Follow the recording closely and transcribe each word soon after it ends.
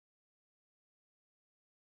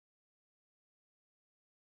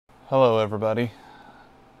Hello everybody,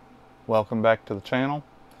 welcome back to the channel.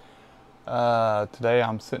 Today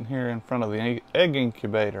I'm sitting here in front of the egg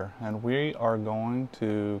incubator and we are going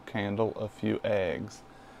to candle a few eggs.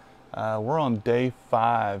 We're on day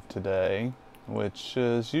 5 today, which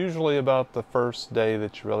is usually about the first day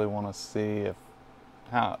that you really want to see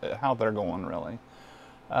how they're going really.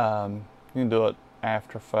 You can do it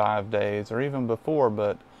after 5 days or even before,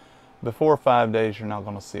 but before 5 days you're not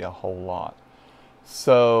going to see a whole lot.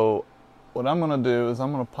 So what I'm going to do is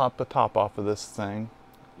I'm going to pop the top off of this thing.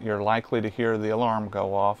 You're likely to hear the alarm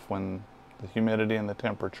go off when the humidity and the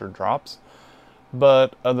temperature drops.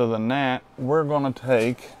 But other than that, we're going to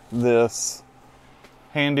take this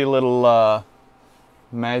handy little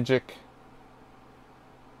MagicFly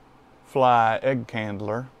Egg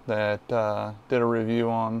Candler that did a review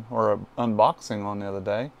on, or an unboxing on the other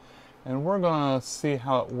day, and we're going to see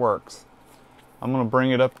how it works. I'm going to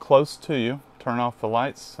bring it up close to you, turn off the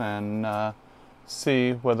lights, and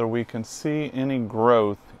see whether we can see any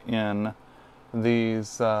growth in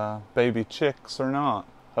these baby chicks or not.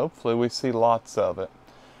 Hopefully we see lots of it.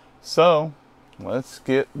 So let's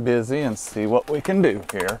get busy and see what we can do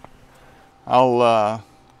here. I'll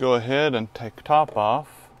go ahead and take the top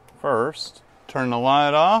off first. Turn the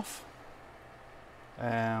light off,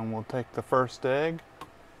 and we'll take the first egg,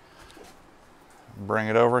 bring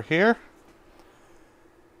it over here,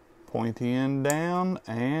 pointy end down,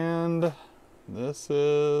 and this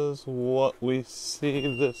is what we see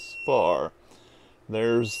this far.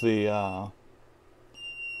 There's the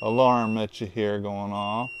alarm that you hear going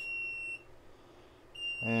off,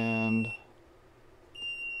 and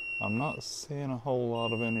I'm not seeing a whole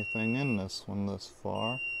lot of anything in this one this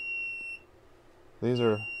far. These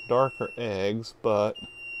are darker eggs, but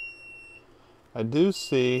I do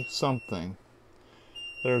see something.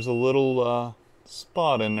 There's a little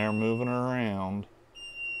spot in there moving around,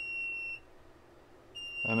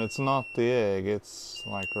 and it's not the egg, it's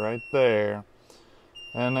like right there,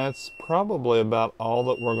 and that's probably about all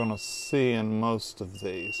that we're going to see in most of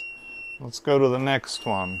these. Let's go to the next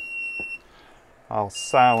one. I'll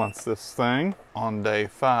silence this thing on day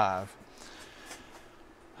 5.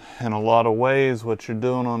 In a lot of ways what you're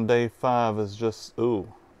doing on day 5 is just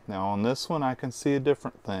ooh. Now on this one I can see a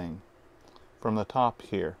different thing from the top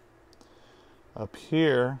here. Up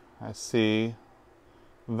here I see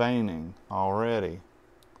veining already.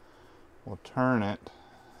 We'll turn it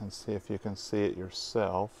and see if you can see it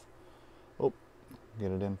yourself. Oh,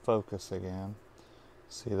 get it in focus again.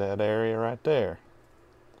 See that area right there?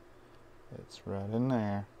 It's right in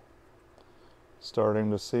there. Starting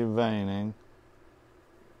to see veining.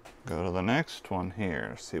 Go to the next one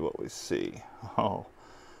here, see what we see. Oh,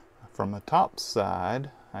 from the top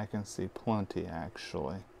side I can see plenty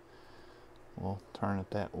actually. We'll turn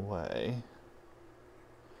it that way.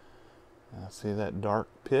 Now see that dark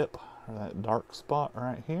pip, or that dark spot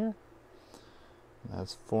right here?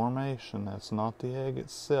 That's formation, that's not the egg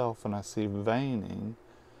itself, and I see veining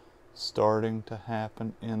starting to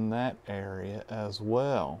happen in that area as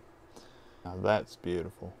well. Now that's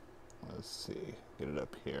beautiful. Let's see, get it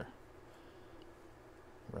up here.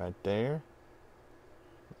 Right there,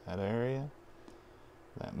 that area,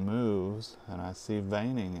 that moves, and I see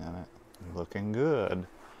veining in it. Looking good.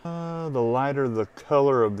 The lighter the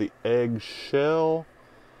color of the egg shell,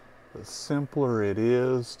 the simpler it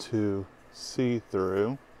is to see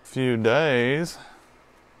through. A few days,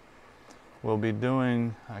 we'll be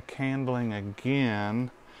doing a candling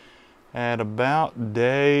again at about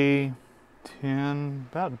day 10.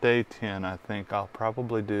 About day 10, I think I'll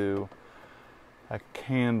probably do a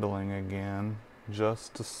candling again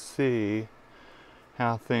just to see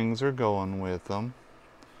how things are going with them.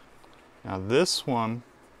 Now this one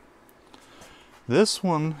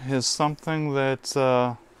is something that's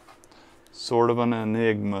sort of an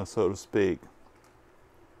enigma, so to speak.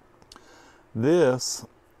 This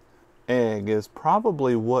egg is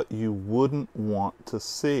probably what you wouldn't want to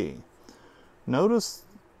see. Notice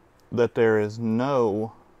that there is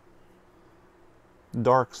no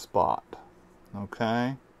dark spot,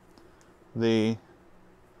 okay? You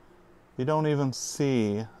don't even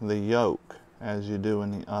see the yolk as you do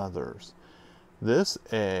in the others. This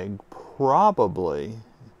egg probably,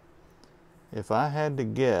 if I had to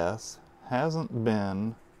guess, hasn't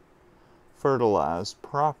been fertilized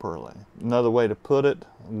properly. Another way to put it,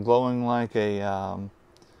 glowing like a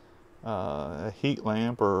heat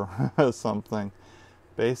lamp or something.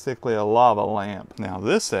 Basically a lava lamp. Now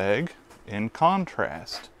this egg, in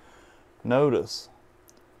contrast, notice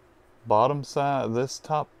bottom side, this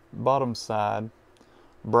top bottom side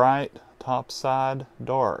bright, top side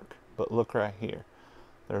dark. But look right here,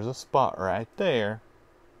 there's a spot right there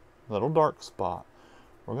little dark spot.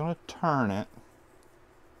 We're going to turn it.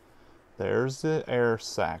 There's the air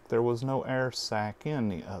sac. There was no air sac in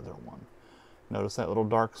the other one. Notice that little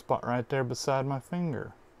dark spot right there beside my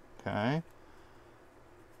finger. Okay?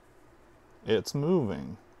 It's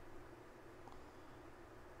moving.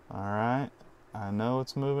 Alright? I know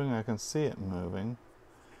it's moving. I can see it moving.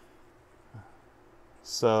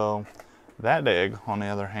 So, that egg, on the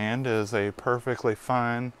other hand, is a perfectly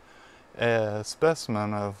fine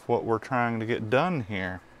specimen of what we're trying to get done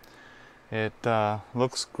here. It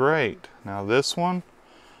looks great. Now this one,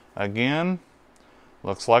 again,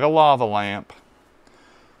 looks like a lava lamp.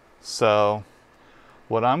 So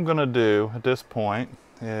what I'm going to do at this point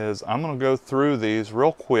is I'm going to go through these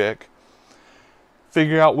real quick,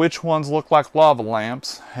 figure out which ones look like lava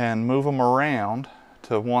lamps, and move them around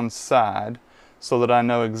to one side so that I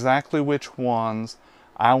know exactly which ones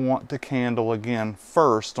I want to candle again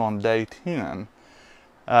first on day 10.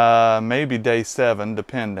 Maybe day 7,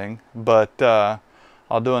 depending, but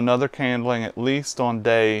I'll do another candling at least on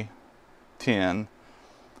day 10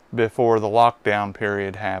 before the lockdown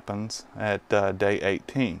period happens at day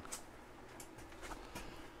 18.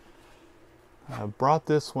 I brought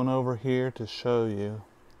this one over here to show you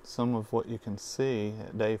some of what you can see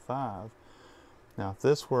at day 5. Now, if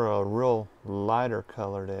this were a real lighter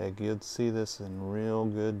colored egg, you'd see this in real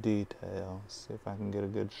good detail. See if I can get a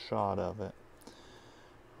good shot of it.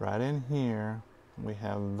 Right in here, we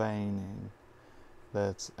have veining.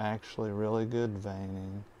 That's actually really good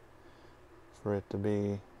veining for it to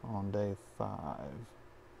be on day 5.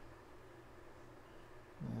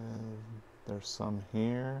 There's some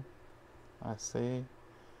here, I see,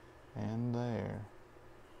 and there.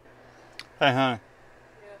 Hey, honey.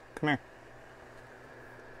 Yeah. Come here.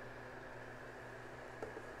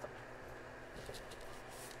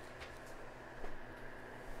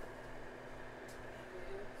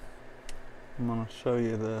 I'm going to show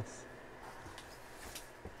you this.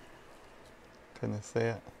 Can you see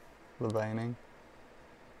it? The veining?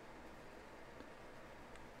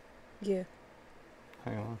 Yeah.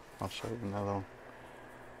 Hang on, I'll show you another one.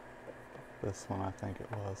 This one I think it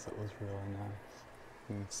was really nice.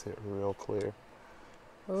 You can see it real clear.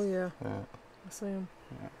 Oh yeah. Yeah. I see them.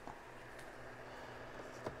 Yeah.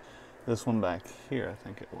 This one back here I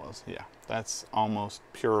think it was. Yeah. That's almost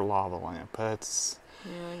pure lava lamp. That's...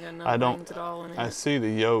 Yeah, I got no veins at all in it. I see the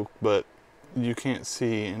yolk, but you can't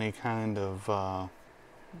see any kind of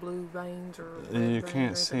blue veins or red you veins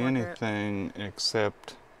can't or see like anything that.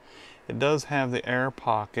 Except it does have the air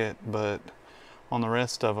pocket, but on the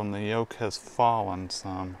rest of them the yolk has fallen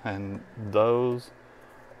some, and those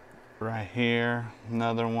right here,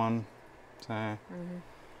 another one, see,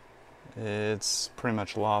 it's pretty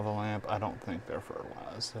much lava lamp. I don't think they're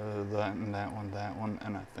fertilized. That and that one,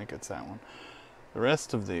 and I think it's that one. The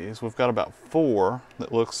rest of these, we've got about 4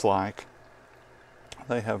 that looks like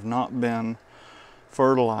they have not been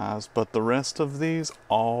fertilized, but the rest of these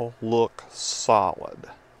all look solid.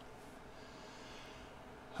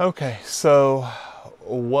 Okay, so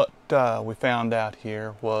what we found out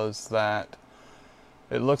here was that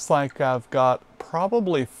it looks like I've got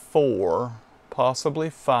probably 4, possibly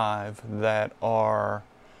 5 that are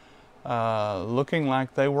looking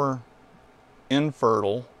like they were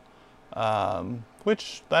infertile.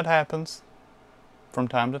 Which that happens from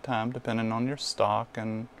time to time, depending on your stock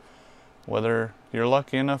and whether you're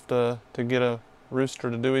lucky enough to get a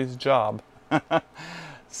rooster to do his job.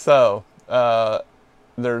 So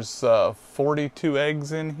there's 42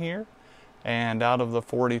 eggs in here, and out of the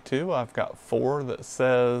 42 I've got 4 that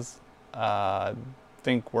says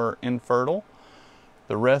think we're infertile.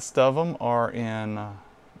 The rest of them are in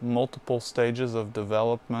multiple stages of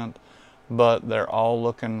development, but they're all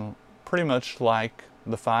looking pretty much like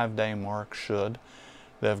the 5-day mark should.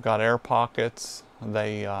 They've got air pockets.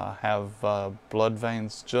 They have blood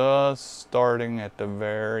veins just starting at the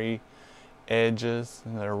very edges.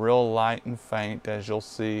 They're real light and faint, as you'll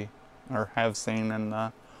see or have seen in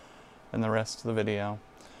the rest of the video.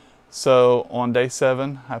 So on day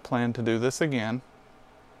 7, I plan to do this again,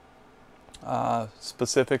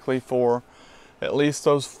 specifically for at least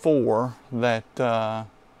those 4 that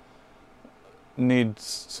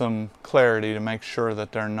needs some clarity to make sure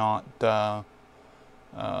that they're not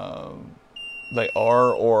they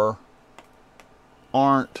are or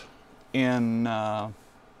aren't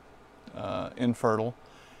infertile.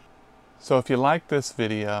 So if you like this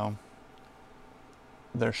video,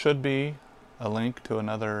 there should be a link to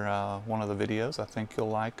another one of the videos I think you'll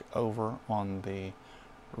like over on the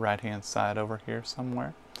right hand side over here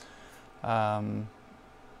somewhere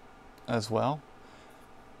as well.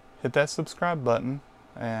 Hit that subscribe button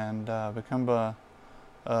and become a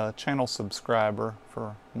a channel subscriber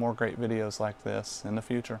for more great videos like this in the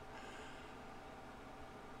future.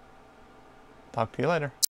 Talk to you later.